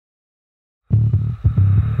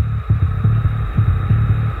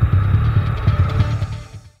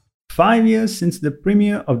5 years since the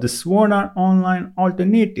premiere of the Sword Art Online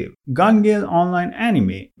alternative, Gale Online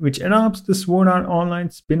anime, which adapts the Sword Art Online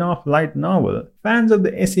spin-off light novel, fans of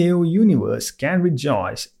the SAO universe can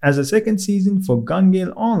rejoice as the second season for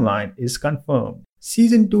Gale Online is confirmed.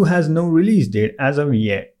 Season 2 has no release date as of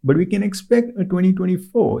yet, but we can expect a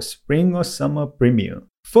 2024 spring or summer premiere.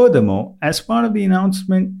 Furthermore, as part of the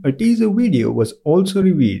announcement, a teaser video was also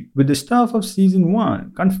revealed, with the staff of Season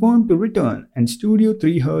 1 confirmed to return and Studio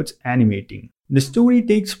 3Hertz animating. The story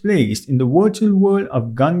takes place in the virtual world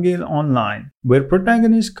of Gale Online, where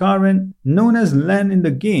protagonist Karen, known as Len in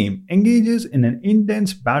the game, engages in an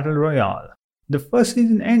intense battle royale. The first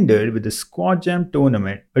season ended with the Squad Jam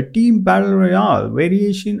tournament, a team battle royale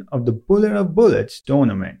variation of the Bullet of Bullets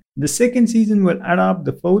tournament. The second season will adapt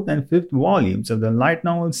the fourth and fifth volumes of the light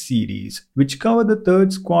novel series, which cover the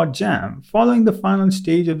third Squad Jam, following the final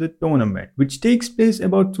stage of the tournament, which takes place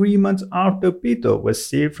about 3 months after Pito was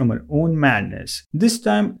saved from her own madness. This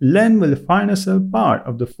time, Len will find herself part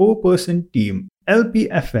of the 4-person team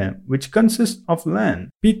LPFM, which consists of Len,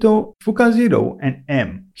 Pito, Fukazero, and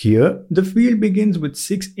M. Here, the field begins with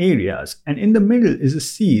 6 areas, and in the middle is a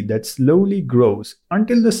sea that slowly grows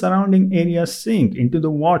until the surrounding areas sink into the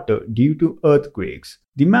water due to earthquakes.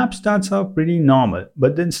 The map starts out pretty normal,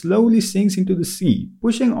 but then slowly sinks into the sea,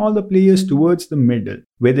 pushing all the players towards the middle,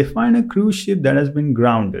 where they find a cruise ship that has been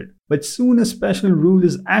grounded. But soon a special rule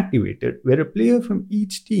is activated where a player from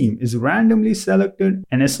each team is randomly selected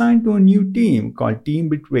and assigned to a new team called Team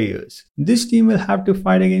Betrayers. This team will have to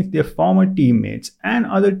fight against their former teammates and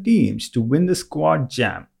other teams to win the Squad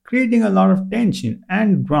Jam, creating a lot of tension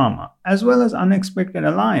and drama, as well as unexpected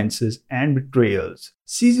alliances and betrayals.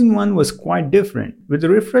 Season 1 was quite different, with a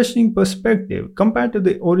refreshing perspective compared to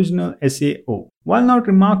the original SAO. While not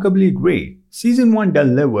remarkably great, Season 1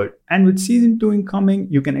 delivered, and with Season 2 incoming,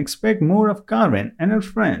 you can expect more of Karen and her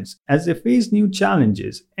friends as they face new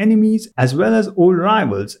challenges, enemies, as well as old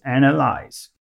rivals and allies.